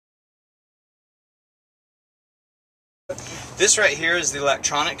This right here is the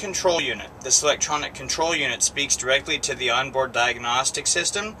electronic control unit. This electronic control unit speaks directly to the onboard diagnostic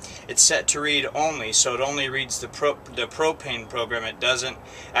system. It's set to read only, so it only reads the propane program. It doesn't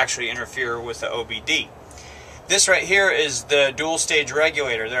actually interfere with the OBD. This right here is the dual stage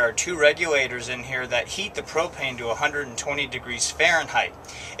regulator. There are two regulators in here that heat the propane to 120 degrees Fahrenheit.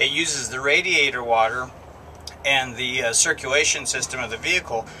 It uses the radiator water and the circulation system of the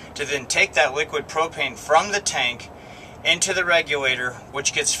vehicle to then take that liquid propane from the tank into the regulator,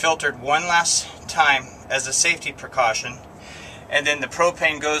 which gets filtered one last time as a safety precaution. And then the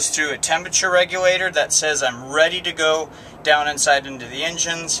propane goes through a temperature regulator that says I'm ready to go down inside into the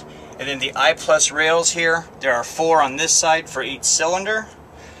engines. And then the I+ rails here, there are 4 on this side for each cylinder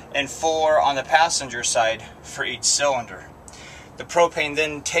and 4 on the passenger side for each cylinder. The propane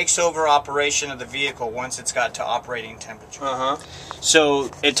then takes over operation of the vehicle once it's got to operating temperature. So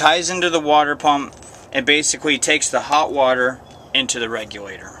it ties into the water pump and basically takes the hot water into the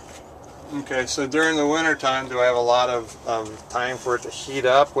regulator. Okay, so during the winter time, do I have a lot of time for it to heat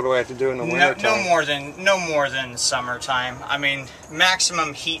up? What do I have to do in the winter time? No more than summertime. I mean,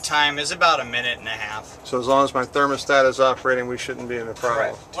 maximum heat time is about a minute and a half. So as long as my thermostat is operating, we shouldn't be in a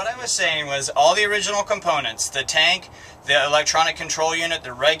problem. Correct. What I was saying was all the original components, the tank, the electronic control unit,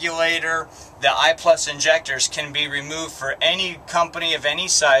 the regulator, the I+ injectors can be removed for any company of any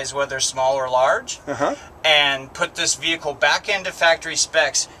size, whether small or large, and put this vehicle back into factory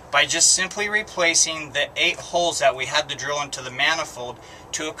specs by just simply replacing the 8 holes that we had to drill into the manifold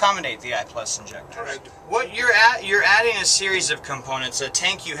to accommodate the I+ injectors. Right. What you're adding a series of components. A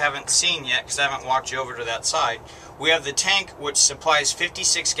tank you haven't seen yet because I haven't walked you over to that side. We have the tank which supplies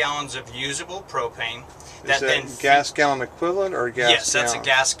 56 gallons of usable propane. Is that gas gallon equivalent or gas gallon? Yes, that's a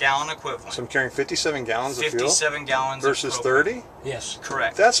gas gallon equivalent. So I'm carrying 57 gallons of fuel? 57 gallons versus of 30? Yes,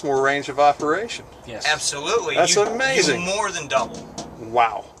 correct. That's more range of operation. Yes. Absolutely. That's amazing. You more than double.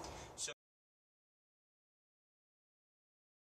 Wow.